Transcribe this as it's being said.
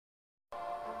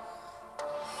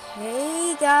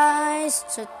Hey guys,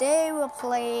 today we're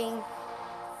playing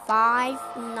Five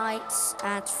Nights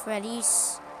at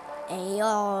Freddy's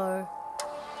AR.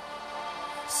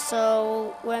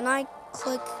 So when I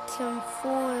click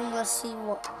confirm, let's see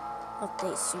what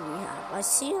updates do we have. I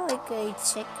see like a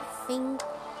tick thing.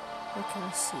 What can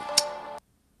I see?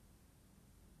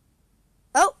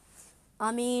 Oh,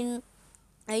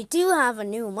 I do have a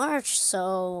new merch,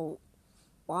 so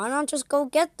why not just go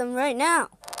get them right now?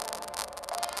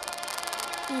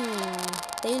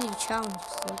 Daily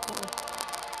challenges, okay.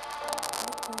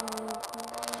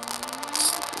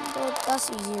 But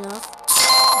that's easy enough.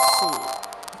 Let's see.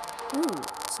 Ooh,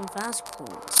 some fast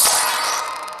coins.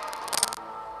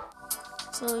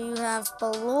 So you have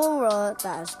Ballora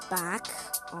that's back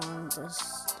on this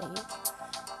stage.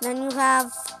 Then you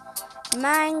have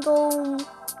Mango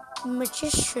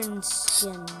Magician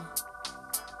skin,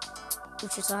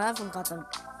 which is I haven't got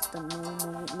the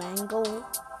normal mango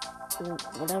or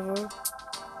whatever.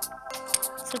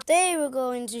 Today we're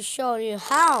going to show you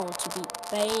how to beat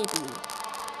Baby.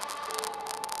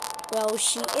 Well,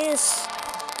 she is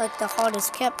like the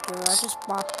hardest captor. I just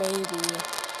bought Baby.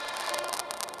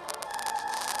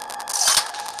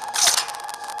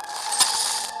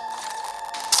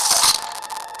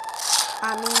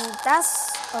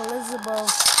 That's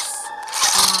Elizabeth's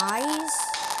eyes.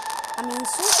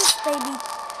 Circus Baby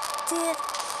did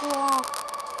claw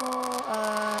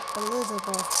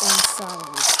Elizabeth inside of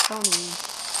his tummy.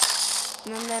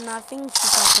 And then I think she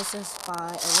got possessed by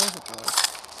Elizabeth.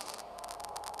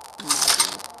 Maybe.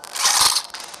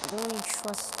 I don't really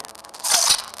trust her.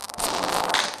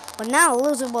 But now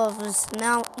Elizabeth is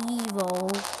now evil.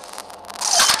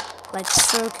 Like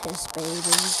Circus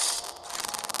Baby.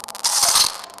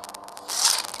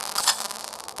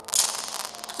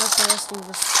 Okay, let's do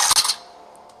this.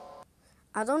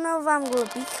 I don't know if I'm gonna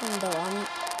beat him though.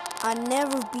 I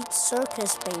never beat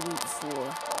Circus Baby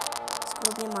before. It's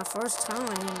gonna be my first time,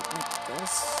 I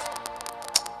guess.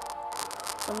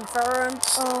 Confirmed.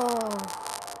 Oh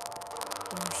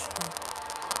shit.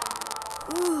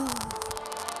 Ooh.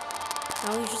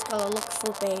 Now we just gotta look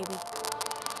for Baby.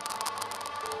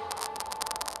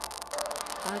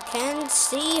 I can't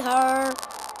see her.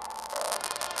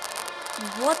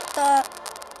 What the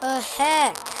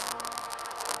heck?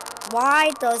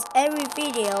 Why does every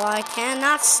video I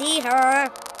cannot see her?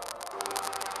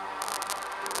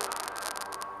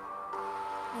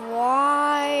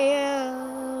 Why?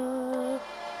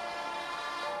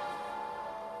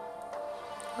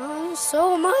 I'm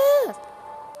so mad.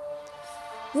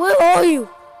 Where are you,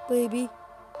 Baby?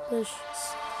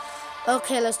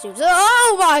 Okay, let's do this.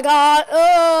 Oh my God!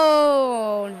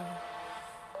 Oh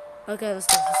no. Okay, let's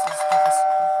do this.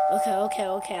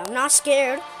 Okay. I'm not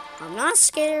scared.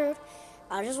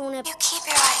 I just want to. You keep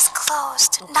your eyes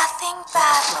closed. Okay. Nothing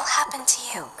bad will happen to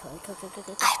you.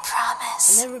 Okay. I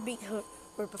promise. I never beat her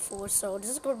before, so this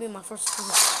is going to be my first time.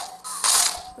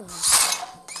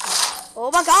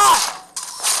 Oh my God!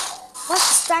 What's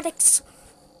the statics?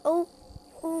 Oh,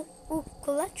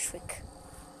 electric.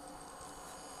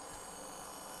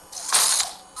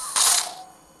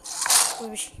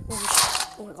 Where is she?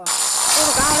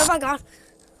 Oh my God.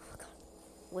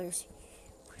 Where is he?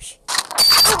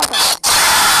 Oh my God.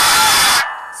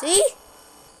 See?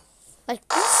 Like,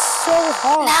 this is so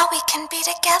hard. Now we can be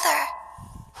together.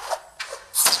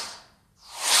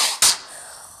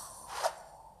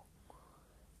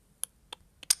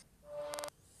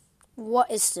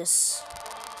 What is this?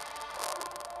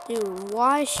 Dude,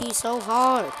 why is she so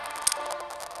hard?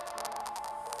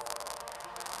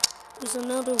 There's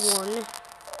another one.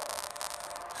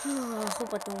 I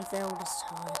hope I don't fail this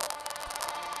time.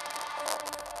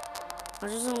 I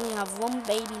just only have one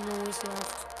baby noise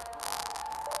left.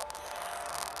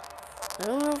 I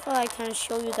don't know if I can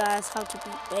show you guys how to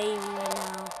beat Baby right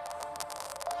now.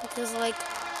 Because, like,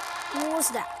 what was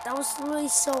that? That was really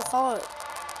so hard.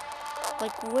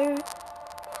 Like, where even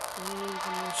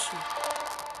is she?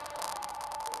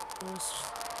 I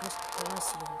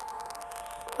see her.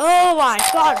 Oh my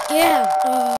God, again!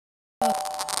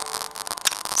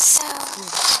 Soon,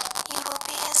 you will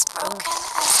be as broken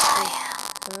as I am.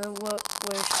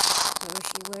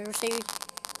 Where is she?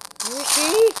 Where is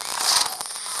she?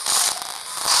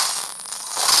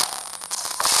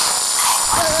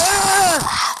 What will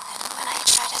happen when I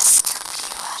try to scoop you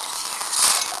out of your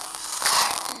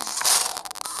garden?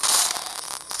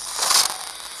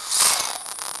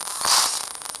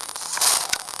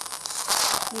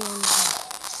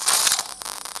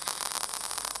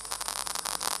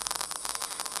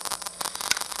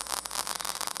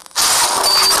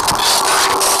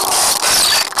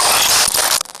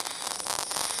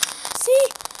 See?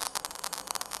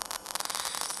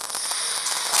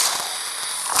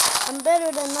 I'm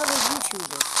better than other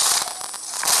YouTubers.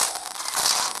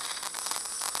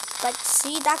 Like,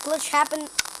 see, that glitch happened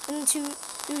to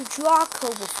Draco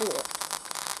before.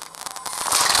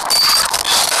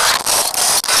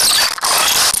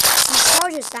 He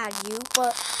charges at you,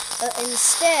 but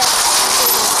instead,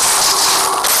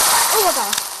 oh my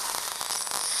god.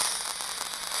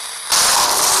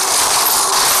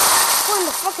 What in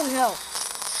the fucking hell?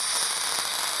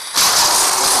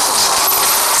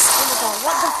 Oh my god,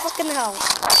 what the fucking hell?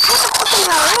 What the fucking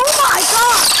hell? Oh my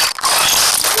god!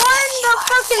 What in the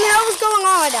fucking hell is going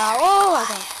on right now? Oh my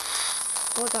god.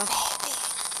 Oh my god. Maybe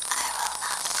I will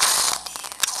not find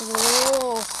you.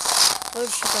 Whoa. Where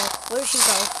did she go? Where did she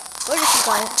go? Where did she I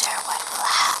go? wonder what will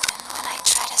happen when I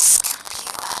try to scoop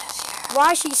you out of here.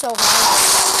 Why is she so high?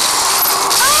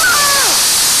 Oh!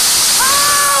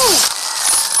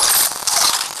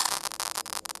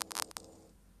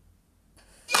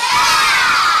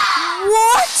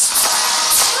 What?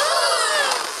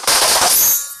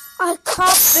 I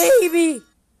caught baby.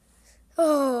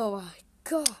 Oh my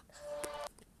god.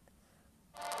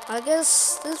 I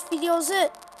guess this video is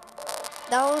it.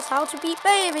 That was how to beat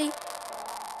baby.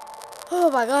 Oh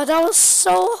my god, that was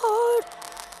so hard.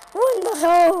 What in the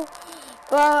hell?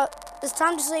 But it's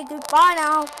time to say goodbye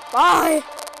now. Bye.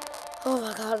 Oh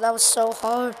my god, that was so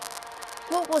hard.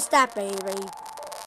 What was that, baby?